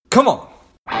Come on.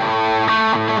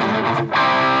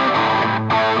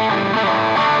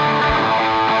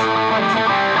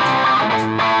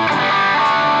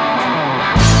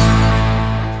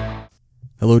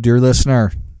 Hello, dear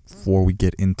listener. Before we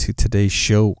get into today's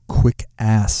show, quick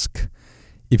ask.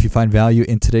 If you find value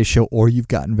in today's show or you've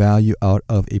gotten value out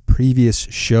of a previous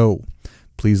show,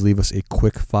 please leave us a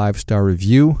quick 5-star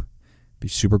review. Be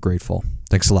super grateful.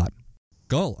 Thanks a lot.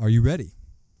 Gull, are you ready?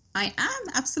 I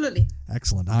am, absolutely.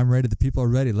 Excellent. I'm ready. The people are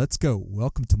ready. Let's go.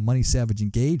 Welcome to Money Savage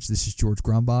Engage. This is George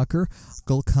Grumbacher.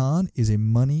 Gull Khan is a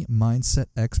money mindset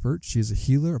expert. She is a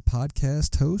healer, a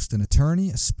podcast host, an attorney,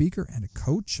 a speaker, and a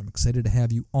coach. I'm excited to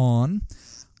have you on.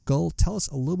 Gull, tell us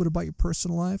a little bit about your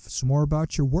personal life, some more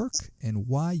about your work, and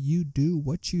why you do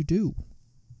what you do.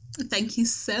 Thank you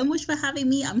so much for having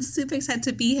me. I'm super excited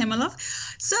to be here, my love.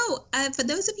 So, for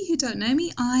those of you who don't know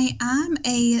me, I am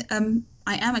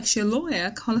actually a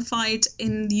lawyer qualified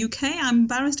in the UK. I'm a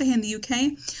barrister here in the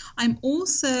UK. I'm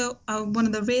also one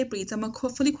of the rare breeds. I'm a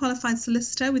fully qualified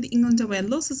solicitor with the England and Wales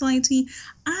Law Society,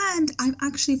 and I'm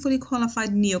actually fully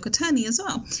qualified New York attorney as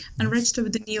well, and registered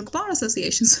with the New York Bar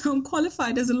Association. So I'm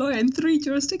qualified as a lawyer in 3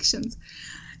 jurisdictions.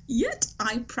 Yet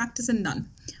I practice in none.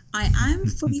 I am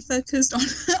fully focused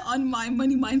on my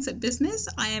money mindset business.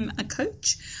 I am a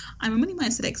coach. I'm a money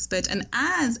mindset expert. And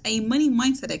as a money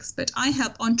mindset expert, I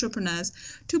help entrepreneurs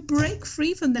to break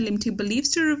free from their limiting beliefs,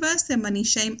 to reverse their money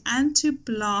shame, and to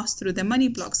blast through their money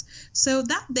blocks so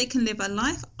that they can live a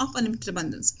life of unlimited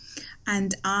abundance.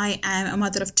 And I am a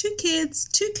mother of 2 kids,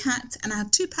 2 cats, and I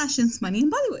have 2 passions, money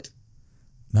and Bollywood.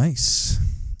 Nice.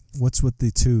 What's with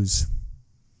the 2s?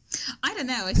 I don't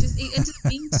know. It's just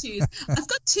being 2. I've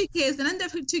got 2 kids and I've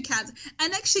got 2 cats,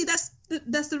 and actually that's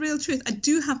the real truth. I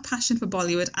do have passion for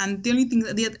Bollywood, and the only thing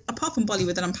apart from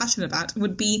Bollywood that I'm passionate about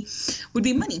would be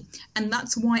money, and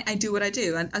that's why I do what I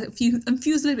do. And I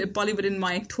infuse a little bit of Bollywood in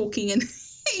my talking and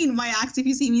in my acts if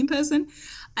you see me in person.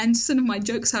 And some of my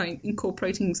jokes are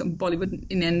incorporating some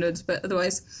Bollywood innuendos, but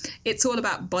otherwise it's all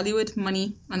about Bollywood,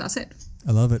 money, and that's it.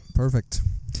 I love it. Perfect.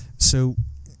 So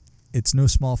it's no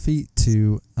small feat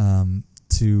to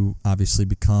obviously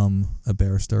become a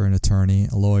barrister, an attorney,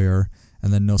 a lawyer,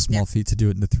 and then no small feat to do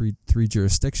it in the three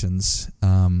jurisdictions.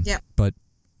 But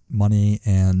money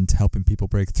and helping people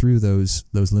break through those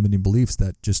limiting beliefs,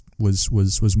 that just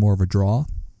was more of a draw.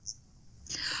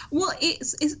 Well,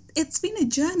 it's been a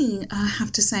journey, I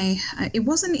have to say. It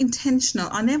wasn't intentional.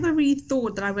 I never really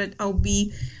thought that I'll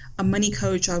be a money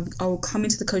coach. I'll come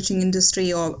into the coaching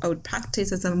industry, or I would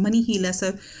practice as a money healer.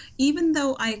 So even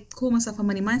though I call myself a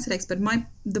money mindset expert,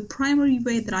 the primary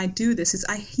way that I do this is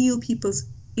I heal people's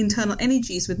internal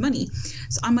energies with money.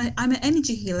 So I'm an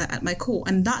energy healer at my core,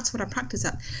 and that's what I practice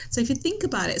at. So if you think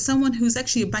about it, someone who's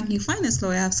actually a banking finance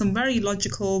lawyer, some very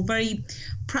logical, very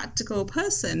practical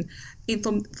person,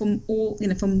 from all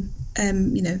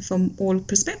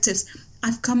perspectives.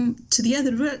 I've come to the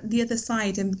other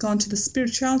side and gone to the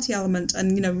spirituality element,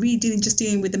 and really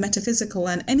dealing with the metaphysical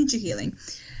and energy healing.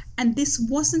 And this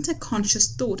wasn't a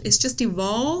conscious thought. It's just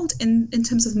evolved in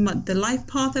terms of the life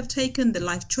path I've taken, the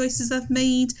life choices I've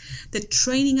made, the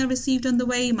training I received on the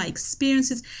way, my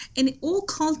experiences, and it all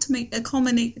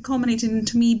culminated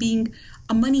into me being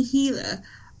a money healer,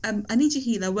 an energy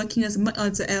healer working as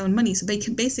on money. So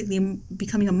basically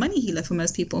becoming a money healer for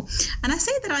most people. And I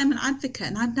say that I'm an advocate,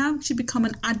 and I've now actually become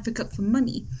an advocate for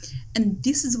money. And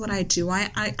this is what I do.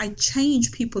 I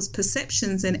change people's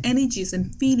perceptions and energies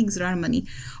and feelings around money,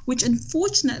 which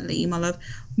unfortunately, my love,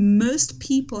 most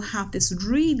people have this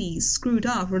really screwed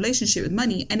up relationship with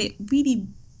money. And it really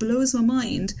blows my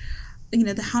mind,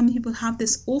 how many people have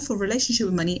this awful relationship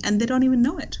with money and they don't even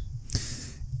know it.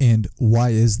 And why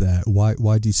is that?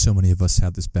 Why do so many of us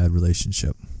have this bad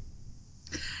relationship?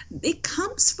 It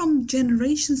comes from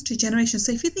generations to generations.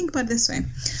 So if you think about it this way,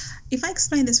 if I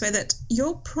explain this way, that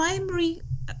your primary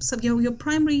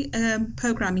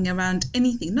programming around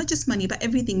anything, not just money, but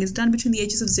everything, is done between the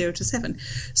ages of 0 to 7.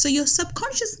 So your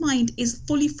subconscious mind is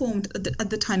fully formed at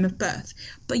the time of birth,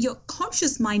 but your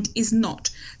conscious mind is not.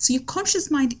 So your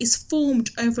conscious mind is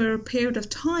formed over a period of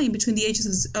time between the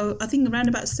ages of, I think, around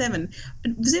about 7.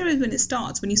 0 is when it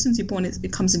starts. As soon as you're born,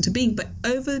 it comes into being. But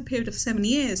over a period of 7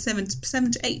 years, 7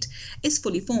 to 8, it's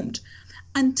fully formed.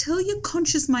 Until your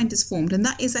conscious mind is formed, and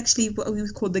that is actually what we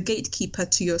call the gatekeeper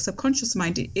to your subconscious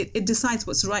mind. It decides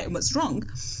what's right and what's wrong,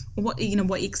 what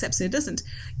it accepts and it doesn't.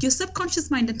 Your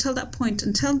subconscious mind, until that point,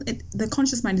 the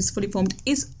conscious mind is fully formed,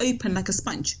 is open like a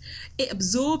sponge. It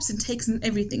absorbs and takes in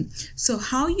everything. So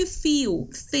how you feel,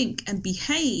 think, and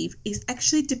behave is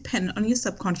actually dependent on your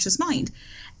subconscious mind.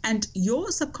 And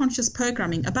your subconscious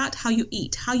programming about how you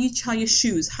eat, how you tie your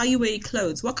shoes, how you wear your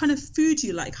clothes, what kind of food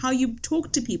you like, how you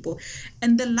talk to people,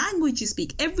 and the language you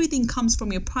speak, everything comes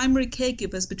from your primary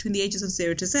caregivers between the ages of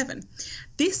 0 to 7.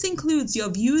 This includes your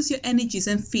views, your energies,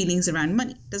 and feelings around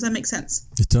money. Does that make sense?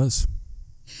 It does.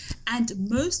 And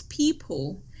most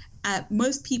people, and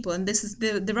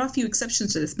there are a few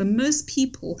exceptions to this, but most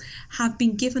people have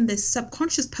been given this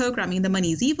subconscious programming that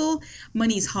money is evil,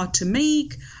 money is hard to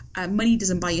make, money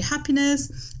doesn't buy you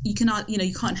happiness, you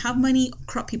can't have money,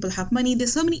 corrupt people have money.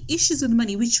 There's so many issues with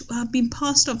money which have been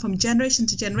passed on from generation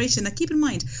to generation. Now keep in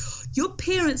mind, your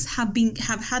parents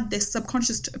have had this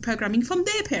subconscious programming from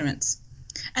their parents.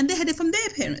 And they had it from their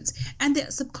parents, and they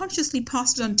subconsciously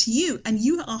passed it on to you, and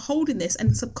you are holding this,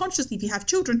 and subconsciously, if you have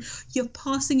children, you're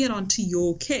passing it on to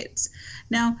your kids.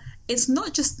 Now, it's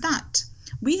not just that.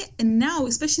 Now,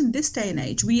 especially in this day and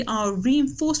age, we are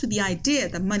reinforced with the idea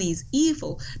that money is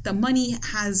evil, that money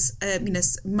has,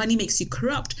 money makes you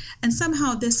corrupt, and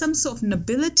somehow there's some sort of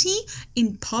nobility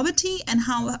in poverty, and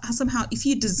how somehow if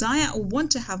you desire or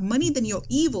want to have money, then you're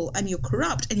evil and you're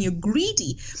corrupt and you're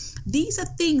greedy. These are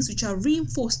things which are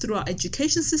reinforced through our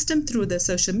education system, through the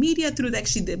social media, through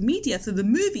the media, through the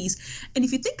movies, and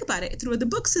if you think about it, through the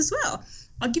books as well.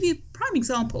 I'll give you a prime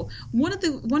example. One of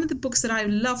the books that I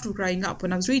loved growing up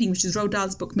when I was reading, which is Roald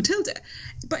Dahl's book Matilda.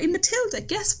 But in Matilda,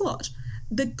 guess what?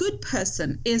 The good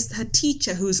person is her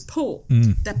teacher who's poor.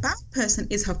 The bad person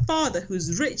is her father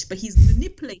who's rich, but he's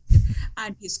manipulated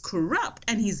and he's corrupt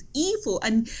and he's evil.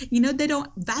 And, they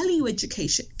don't value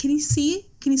education. Can you see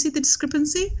the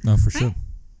discrepancy? No, for sure.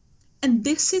 And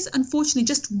this is unfortunately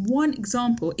just one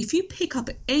example. If you pick up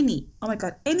any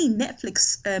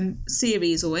Netflix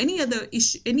series or any other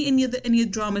issue, any other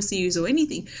drama series or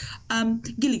anything,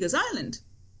 Gilligan's Island.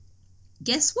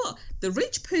 Guess what? The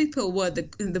rich people were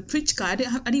the rich guy.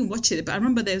 I didn't watch it, but I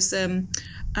remember there's I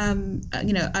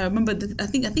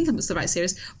think it was the right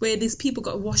series where these people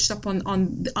got washed up on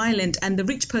the island, and the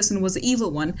rich person was the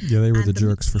evil one. Yeah, they were the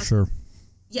jerks for sure.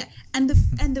 Yeah, and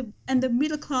the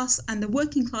middle class and the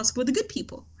working class were the good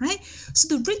people, right?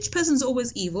 So the rich person's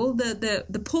always evil.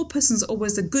 The poor person's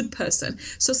always the good person.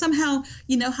 So somehow,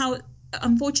 how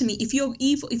unfortunately, if you're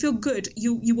evil, if you're good,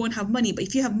 you won't have money. But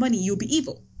if you have money, you'll be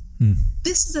evil.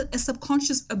 This is a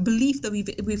subconscious belief that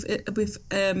we've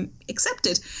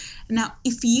accepted. Now,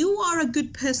 if you are a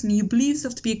good person, you believe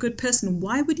yourself to be a good person,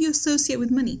 why would you associate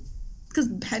with money? Because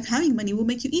having money will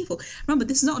make you evil. Remember,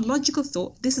 this is not a logical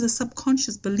thought. This is a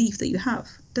subconscious belief that you have.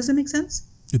 Does that make sense?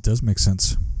 It does make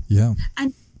sense. Yeah.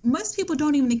 And most people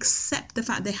don't even accept the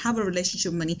fact they have a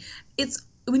relationship with money.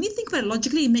 When you think about it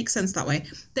logically, it makes sense that way.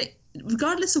 That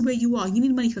regardless of where you are, you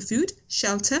need money for food,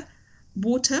 shelter,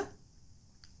 water.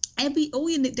 All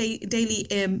your daily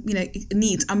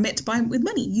needs are met with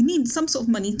money. You need some sort of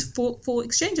money for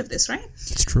exchange of this, right?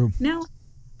 It's true. Now,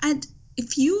 and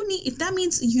if that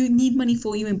means you need money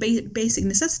for even basic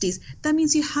necessities, that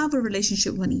means you have a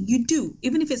relationship with money. You do.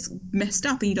 Even if it's messed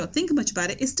up and you don't think much about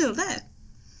it, it's still there.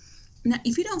 Now,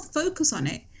 if you don't focus on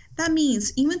it, that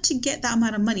means even to get that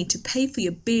amount of money to pay for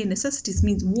your bare necessities,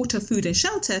 means water, food, and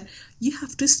shelter, you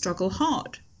have to struggle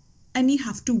hard. And you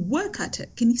have to work at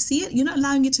it. Can you see it? You're not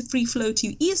allowing it to free flow to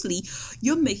you easily.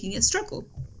 You're making it struggle.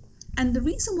 And the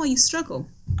reason why you struggle,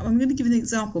 I'm going to give you an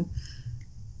example.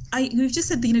 We've just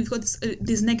said that you've got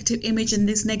this negative image and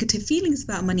these negative feelings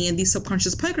about money and these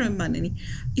subconscious programming about money.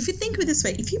 If you think of it this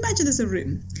way, if you imagine there's a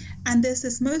room and there's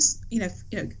this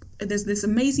there's this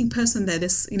amazing person there,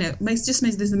 there's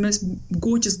the most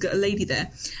gorgeous lady there,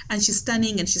 and she's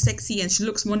stunning and she's sexy and she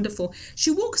looks wonderful.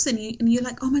 She walks in and you're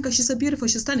like, oh my gosh, she's so beautiful,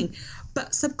 she's stunning.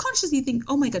 But subconsciously you think,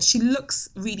 oh my God, she looks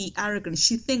really arrogant.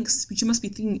 She thinks she must be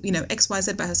thinking, X, Y,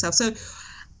 Z by herself. So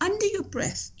under your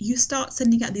breath, you start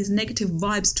sending out these negative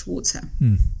vibes towards her,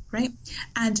 right?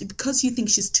 And because you think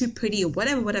she's too pretty or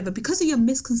whatever, because of your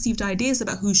misconceived ideas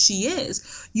about who she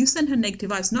is, you send her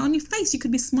negative vibes. Not on your face, you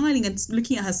could be smiling and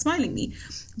looking at her smilingly,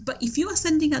 but if you are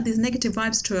sending out these negative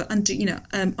vibes to her on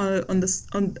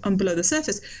below the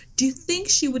surface, do you think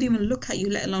she would even look at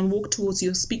you, let alone walk towards you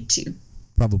or speak to you?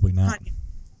 Probably not.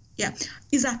 Yeah,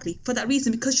 exactly. For that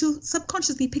reason, because you'll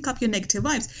subconsciously pick up your negative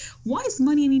vibes. Why is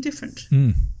money any different?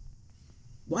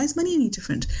 Why is money any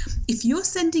different? If you're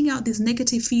sending out these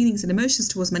negative feelings and emotions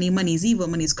towards money, money is evil,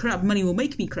 money is corrupt, money will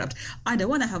make me corrupt, I don't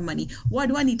want to have money. Why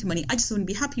do I need money? I just want to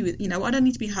be happy with, I don't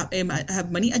need to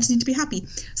have money. I just need to be happy.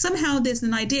 Somehow there's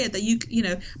an idea that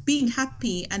being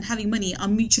happy and having money are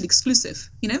mutually exclusive.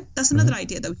 That's another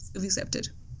idea that we've accepted.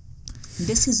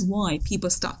 This is why people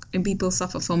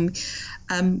suffer from,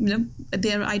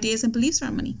 their ideas and beliefs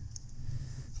around money.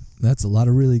 That's a lot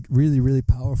of really, really, really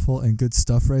powerful and good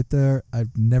stuff right there.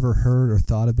 I've never heard or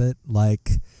thought of it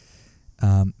like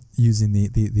using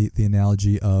the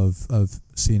analogy of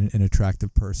seeing an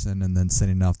attractive person and then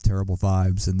sending off terrible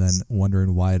vibes and then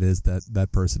wondering why it is that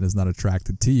person is not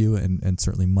attracted to you, and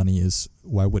certainly money is.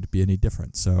 Why would it be any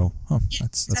different? So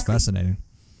that's fascinating.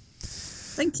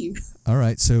 Thank you. All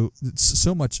right, so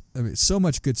much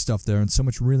good stuff there, and so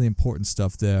much really important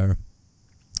stuff there.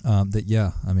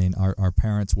 Our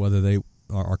parents, whether they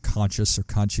are conscious or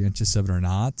conscientious of it or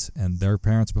not, and their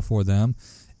parents before them,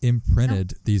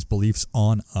 imprinted these beliefs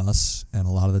on us, and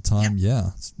a lot of the time,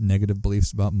 it's negative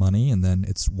beliefs about money, and then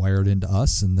it's wired into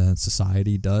us, and then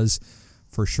society does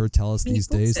for sure tell us these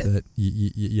days that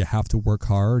you have to work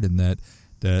hard, and that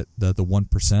the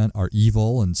 1% are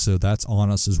evil, and so that's on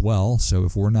us as well. So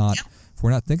if we're not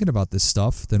thinking about this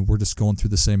stuff, then we're just going through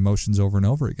the same motions over and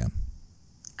over again.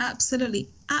 Absolutely.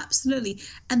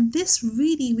 And this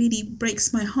really, really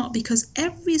breaks my heart, because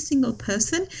every single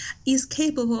person is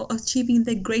capable of achieving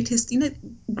their greatest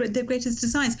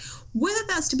desires. Whether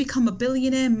that's to become a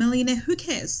billionaire, millionaire, who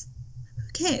cares?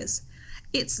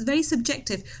 It's very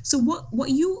subjective. So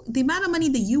the amount of money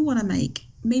that you want to make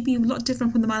may be a lot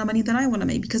different from the amount of money that I want to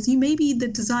make, because maybe the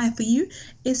desire for you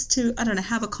is to, I don't know,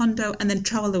 have a condo and then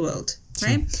travel the world.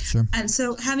 Right? Sure. And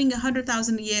so having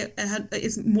 $100,000 a year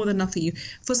is more than enough for you.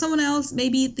 For someone else,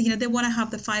 maybe they want to have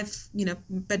the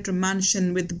 5-bedroom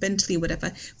mansion with the Bentley or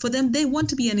whatever. For them, they want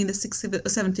to be earning the 6 or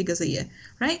 7 figures a year,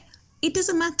 right? It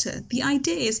doesn't matter. The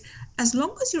idea is, as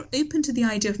long as you're open to the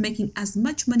idea of making as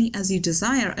much money as you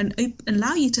desire, and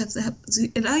allow yourself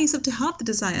to have the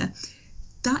desire,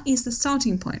 that is the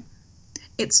starting point.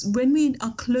 It's when we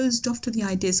are closed off to the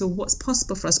ideas of what's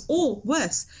possible for us, or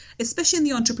worse, especially in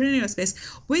the entrepreneurial space,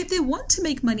 where they want to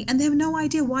make money and they have no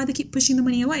idea why they keep pushing the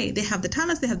money away. They have the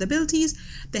talents, they have the abilities,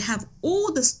 they have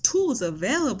all the tools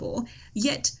available,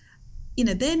 yet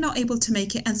they're not able to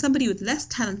make it, and somebody with less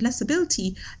talent, less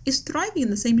ability is thriving in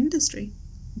the same industry.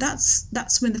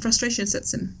 That's when the frustration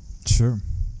sets in. Sure.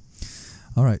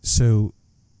 All right. So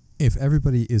if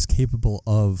everybody is capable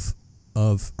of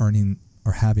earning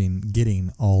or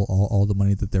getting all the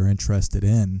money that they're interested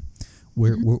in,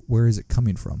 where is it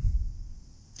coming from?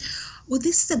 Well,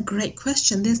 this is a great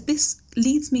question. This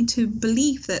leads me to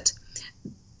believe that,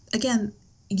 again,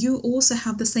 you also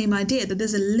have the same idea that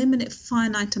there's a limited,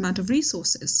 finite amount of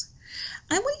resources.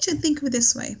 I want you to think of it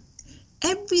this way.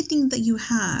 Everything that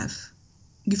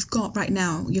you've got right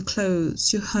now, your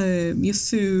clothes, your home, your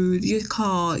food, your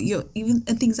car, even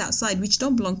things outside which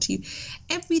don't belong to you,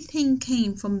 everything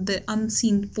came from the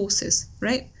unseen forces,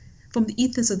 right? From the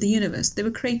ethers of the universe. They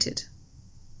were created,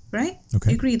 right?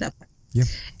 Okay. You agree with that? Yeah.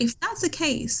 If that's the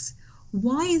case,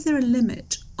 why is there a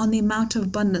limit on the amount of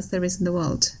abundance there is in the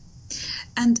world?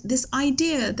 And this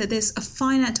idea that there's a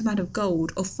finite amount of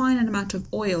gold or finite amount of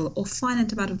oil or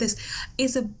finite amount of this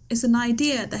is an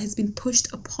idea that has been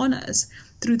pushed upon us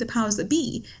through the powers that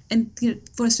be. And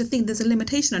for us to think there's a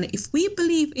limitation on it. If we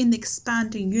believe in the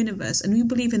expanding universe and we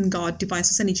believe in God, divine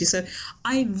source energy, so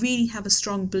I really have a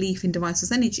strong belief in divine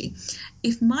source energy.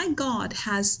 If my God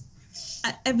has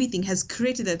everything, has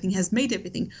created everything, has made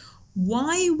everything,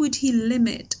 why would he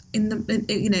limit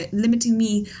limiting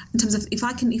me in terms of if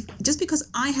just because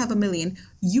I have $1 million,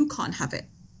 you can't have it?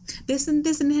 There's an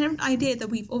inherent idea that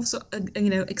we've also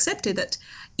accepted, that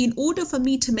in order for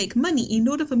me to make money, in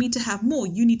order for me to have more,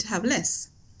 you need to have less,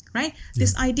 right? Yeah.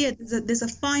 This idea that there's a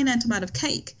finite amount of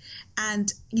cake,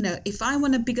 and if I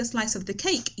want a bigger slice of the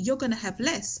cake, you're going to have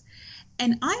less.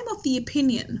 And I'm of the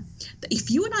opinion that if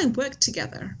you and I work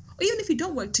together, or even if we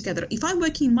don't work together, if I'm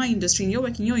working in my industry and you're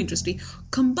working in your industry,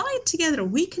 combined together,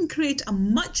 we can create a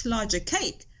much larger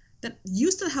cake that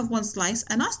you still have one slice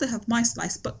and I still have my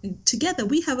slice, but together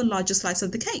we have a larger slice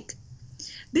of the cake.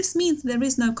 This means there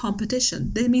is no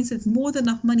competition. That means there's more than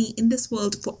enough money in this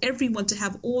world for everyone to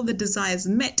have all the desires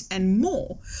met and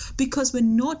more, because we're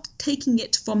not taking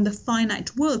it from the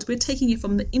finite world. We're taking it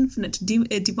from the infinite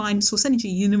divine source energy,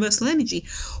 universal energy.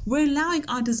 We're allowing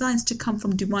our desires to come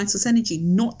from divine source energy,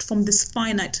 not from this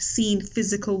finite, seen,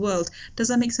 physical world. Does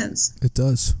that make sense? It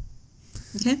does.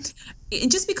 Okay. And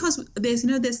just because there's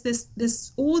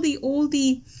if all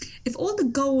the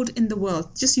gold in the world,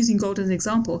 just using gold as an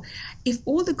example, if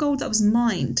all the gold that was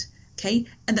mined, okay,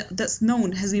 and that's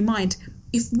known has been mined,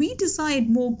 if we desired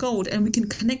more gold and we can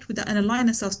connect with that and align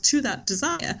ourselves to that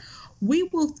desire, we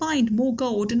will find more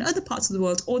gold in other parts of the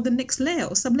world, or the next layer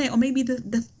or some layer, or maybe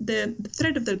the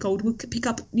thread of the gold will pick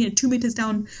up 2 meters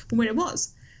down from where it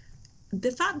was.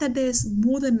 The fact that there's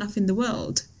more than enough in the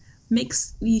world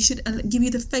should give you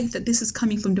the faith that this is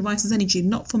coming from divine source energy,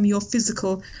 not from your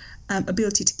physical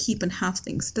ability to keep and have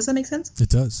things. Does that make sense? It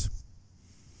does.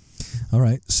 All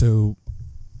right, so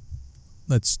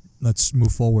let's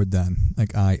move forward then.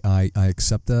 Like I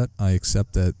accept that. I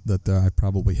accept that I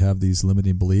probably have these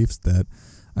limiting beliefs, that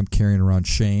I'm carrying around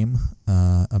shame,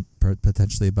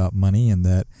 potentially about money, and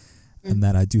that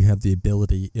I do have the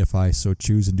ability, if I so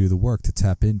choose and do the work, to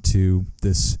tap into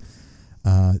this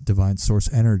divine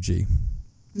source energy.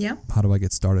 Yeah. How do I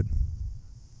get started?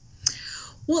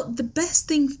 Well, the first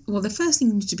thing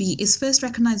you need to be is first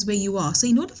recognize where you are. So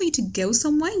in order for you to go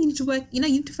somewhere, you need to work, you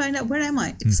need to find out, where am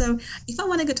I? So if I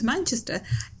want to go to Manchester,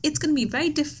 it's going to be very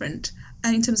different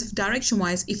in terms of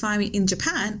direction-wise if I'm in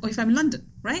Japan or if I'm in London,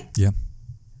 right? Yeah.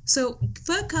 So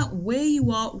work out where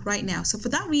you are right now. So for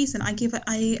that reason,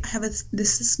 I have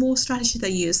this small strategy that I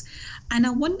use, and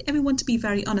I want everyone to be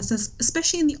very honest,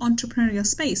 especially in the entrepreneurial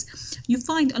space. You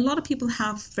find a lot of people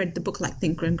have read the book like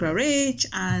Think and Grow Rich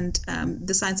and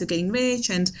The Science of Getting Rich,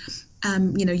 and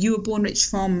You Were Born Rich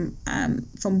from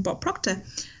Bob Proctor,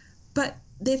 but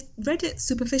they've read it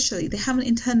superficially. They haven't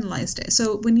internalized it.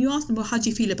 So when you ask them, well, how do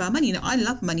you feel about money? I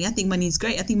love money. I think money is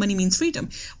great. I think money means freedom.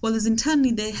 Well, as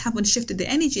internally, they haven't shifted their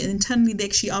energy, and internally, they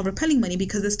actually are repelling money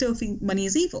because they still think money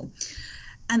is evil.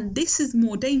 And this is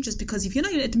more dangerous because if you're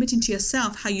not admitting to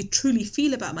yourself how you truly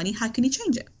feel about money, how can you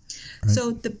change it? Right. So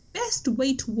the best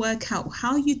way to work out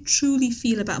how you truly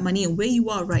feel about money and where you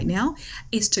are right now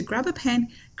is to grab a pen,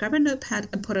 grab a notepad,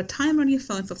 and put a timer on your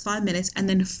phone for 5 minutes, and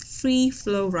then free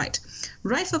flow write.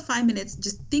 Write for 5 minutes.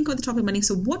 Just think of the topic of money.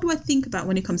 So what do I think about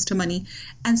when it comes to money?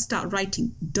 And start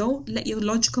writing. Don't let your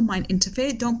logical mind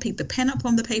interfere. Don't pick the pen up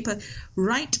on the paper.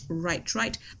 Write.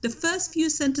 The first few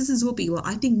sentences will be, well,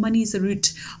 I think money is the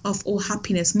root of all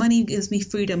happiness. Money gives me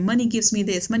freedom. Money gives me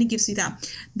this. Money gives me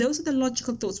that. Those are the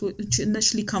logical thoughts which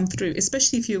initially come through,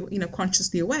 especially if you're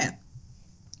consciously aware.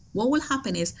 What will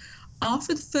happen is,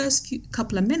 after the first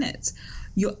couple of minutes,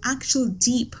 your actual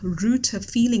deep root of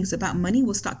feelings about money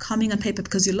will start coming on paper,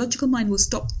 because your logical mind will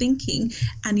stop thinking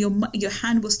and your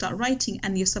hand will start writing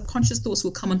and your subconscious thoughts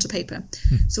will come onto paper.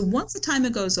 So once the timer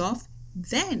goes off,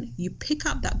 then you pick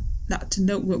up that to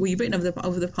note what you've written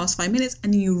over the past 5 minutes,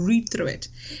 and then you read through it,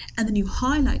 and then you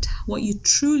highlight what you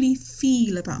truly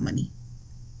feel about money.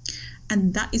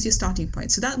 And that is your starting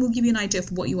point. So that will give you an idea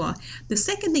of what you are. The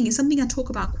second thing is something I talk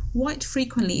about quite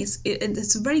frequently.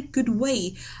 It's a very good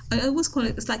way. I always call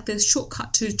it, it's like the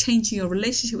shortcut to changing your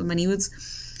relationship with money. Is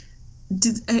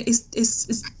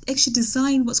actually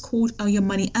design what's called your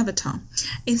money avatar.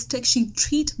 It's to actually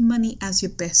treat money as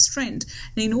your best friend.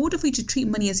 Now, in order for you to treat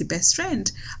money as your best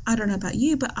friend, I don't know about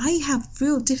you, but I have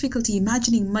real difficulty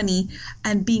imagining money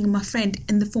and being my friend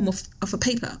in the form of a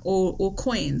paper or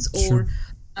coins or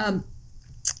Sure.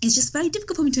 It's just very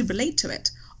difficult for me to relate to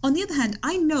it. On the other hand,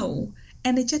 I know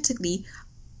energetically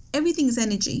everything is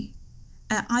energy.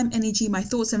 I'm energy, my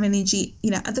thoughts are energy.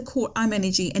 At the core, I'm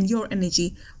energy and you're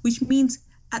energy, which means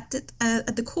at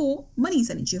the core, money is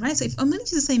energy, right? So if money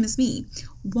is the same as me,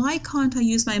 why can't I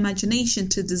use my imagination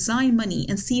to design money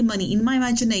and see money in my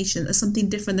imagination as something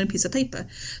different than a piece of paper?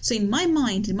 So in my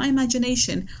mind, in my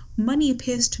imagination, money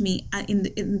appears to me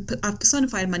I've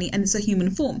personified money, and it's a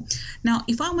human form. Now,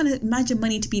 if I want to imagine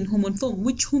money to be in human form,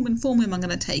 which human form am I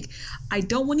going to take? I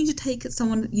don't want you to take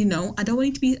someone I don't want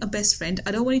you to be a best friend.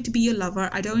 I don't want you to be your lover.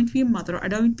 I don't want you to be a mother. I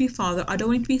don't want you to be a father. I don't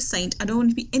want you to be a saint. I don't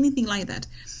want you to be anything like that.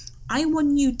 I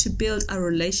want you to build a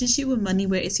relationship with money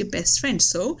where it's your best friend.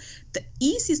 So the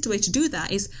easiest way to do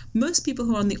that is, most people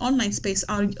who are in the online space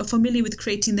are familiar with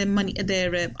creating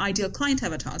their ideal client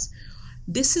avatars.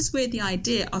 This is where the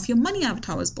idea of your money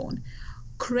avatar was born.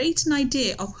 Create an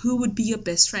idea of who would be your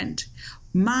best friend,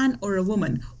 man or a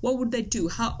woman. What would they do?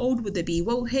 How old would they be?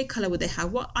 What hair color would they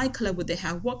have? What eye color would they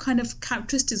have? What kind of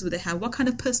characteristics would they have? What kind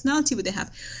of personality would they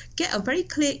have? Get a very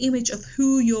clear image of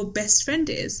who your best friend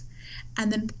is,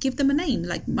 and then give them a name.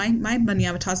 Like my money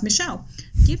avatar is Michelle.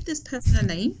 Give this person a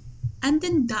name, and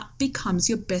then that becomes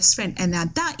your best friend. And now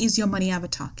that is your money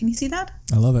avatar. Can you see that?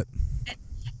 I love it.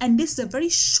 And this is a very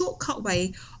shortcut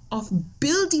way of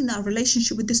building that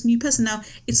relationship with this new person. Now,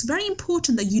 it's very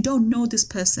important that you don't know this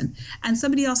person. And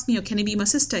somebody asked me, can it be my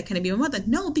sister? Can it be my mother?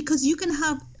 No, because you can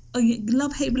have a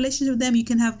love-hate relationship with them. You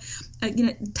can have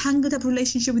a tangled up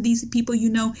relationship with these people.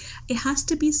 It has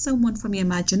to be someone from your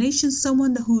imagination,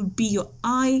 someone who would be your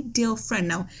ideal friend.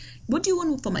 Now, what do you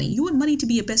want for money? You want money to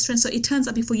be your best friend, so it turns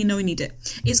out before you know you need it.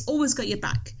 It's always got your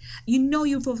back.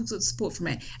 You've always got support from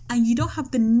it, and you don't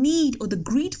have the need or the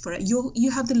greed for it.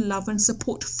 You have the love and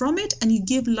support from it, and you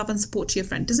give love and support to your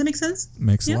friend. Does that make sense?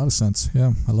 Makes a lot of sense.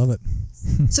 Yeah, I love it.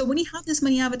 So when you have this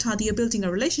money avatar that you're building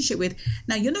a relationship with,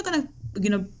 now you're not going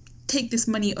to, take this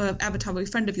money avatar of a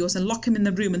friend of yours and lock him in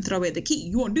the room and throw away the key.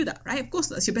 You won't do that, right? Of course,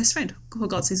 that's your best friend. For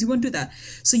God's sake, you won't do that.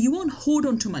 So you won't hold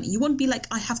on to money. You won't be like,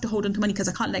 I have to hold on to money because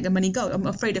I can't let the money go. I'm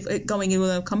afraid of it going, it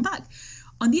will come back.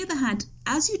 On the other hand,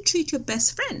 as you treat your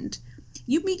best friend,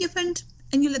 you meet your friend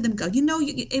and you let them go.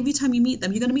 Every time you meet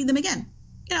them, you're going to meet them again.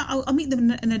 I'll meet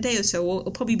them in a day or so, or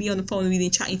probably be on the phone with you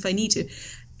chatting if I need to.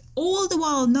 All the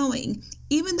while knowing,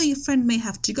 even though your friend may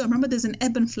have to go, remember there's an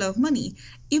ebb and flow of money,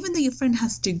 even though your friend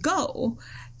has to go,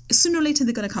 sooner or later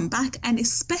they're going to come back. And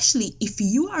especially if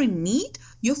you are in need,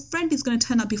 your friend is going to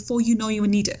turn up before you know you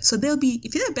need it. So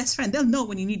if you're their best friend, they'll know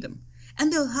when you need them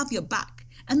and they'll have your back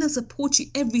and they'll support you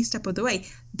every step of the way.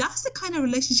 That's the kind of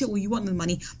relationship where you want the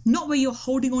money, not where you're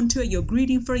holding on to it, you're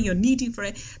greedy for it, you're needy for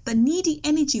it. The needy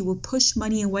energy will push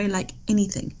money away like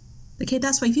anything. Okay,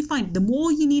 that's why if you find the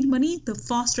more you need money, the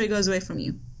faster it goes away from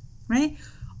you, right?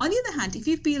 On the other hand, if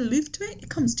you feel aloof to it, it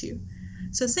comes to you.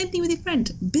 So same thing with your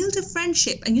friend. Build a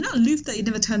friendship. And you're not aloof that it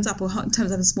never turns up or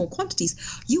turns up in small quantities.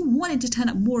 You want it to turn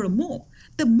up more and more.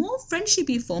 The more friendship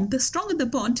you form, the stronger the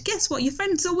bond. Guess what? Your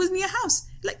friend's always in your house.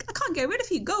 Like, I can't get rid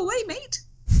of you. Go away, mate.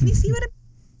 Can you see what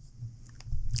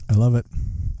I love it.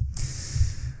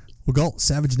 Well, Gul,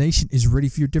 Savage Nation is ready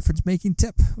for your difference-making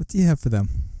tip. What do you have for them?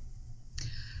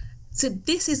 So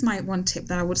this is my one tip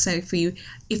that I would say for you.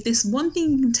 If there's one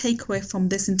thing you can take away from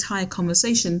this entire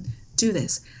conversation, do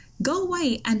this. Go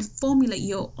away and formulate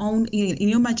your own, in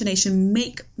your imagination,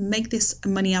 make this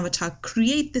money avatar.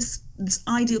 Create this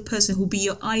ideal person who will be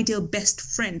your ideal best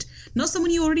friend. Not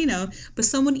someone you already know, but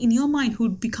someone in your mind who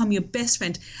would become your best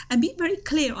friend. And be very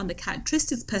clear on the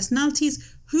characteristics,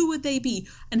 personalities, who would they be,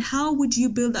 and how would you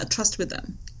build that trust with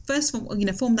them. First,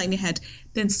 form that in your head.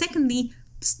 Then secondly,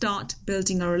 start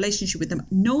building a relationship with them.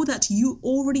 Know that you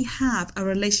already have a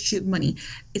relationship with money.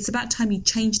 It's about time you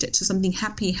changed it to something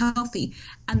happy, healthy.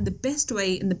 And the best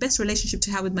way and the best relationship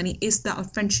to have with money is that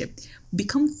of friendship.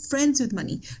 Become friends with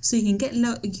money so you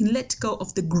can let go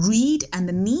of the greed and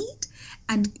the need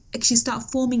and actually start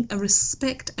forming a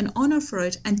respect and honor for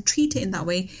it and treat it in that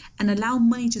way and allow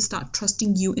money to start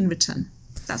trusting you in return.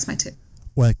 That's my tip.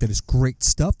 Well, that is great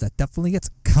stuff. That definitely gets,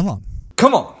 come on.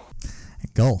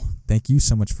 Gul, thank you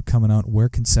so much for coming out. Where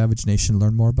can Savage Nation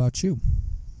learn more about you?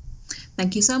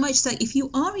 Thank you so much. So if you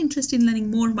are interested in learning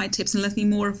more of my tips and learning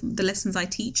more of the lessons I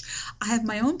teach, I have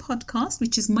my own podcast,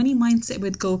 which is Money Mindset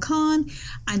with Gul Khan,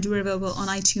 and we're available on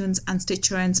iTunes and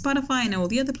Stitcher and Spotify and all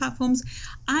the other platforms.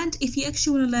 And if you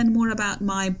actually want to learn more about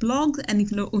my blog and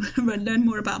if you learn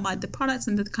more about the products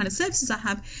and the kind of services I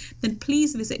have, then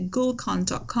please visit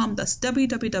gulkhan.com. That's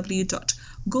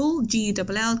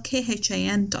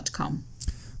www.gulkhan.com.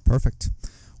 Perfect.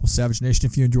 Well, Savage Nation,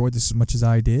 if you enjoyed this as much as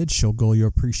I did, show Gul your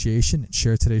appreciation and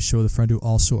share today's show with a friend who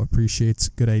also appreciates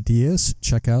good ideas.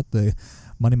 Check out the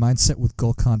Money Mindset with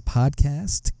Gul Khan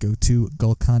podcast. Go to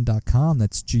gulkhan.com.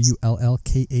 That's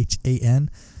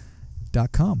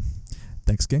GULLKHAN.com.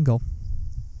 Thanks again, Gul.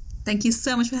 Thank you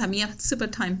so much for having me. I had a super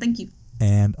time. Thank you.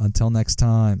 And until next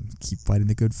time, keep fighting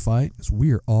the good fight as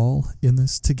we are all in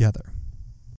this together.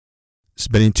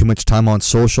 Spending too much time on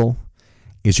social?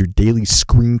 Is your daily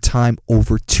screen time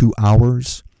over 2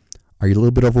 hours? Are you a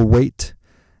little bit overweight?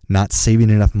 Not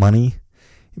saving enough money?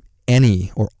 If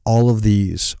any or all of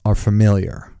these are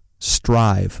familiar,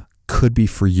 Strive could be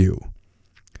for you.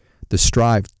 The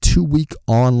Strive 2-week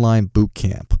online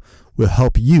bootcamp will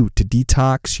help you to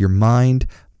detox your mind,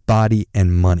 body,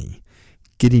 and money,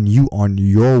 getting you on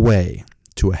your way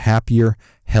to a happier,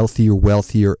 healthier,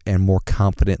 wealthier, and more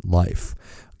confident life.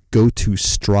 Go to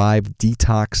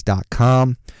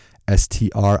strivedetox.com,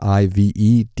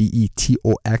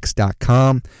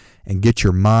 STRIVEDETOX.com, and get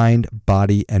your mind,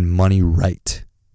 body, and money right.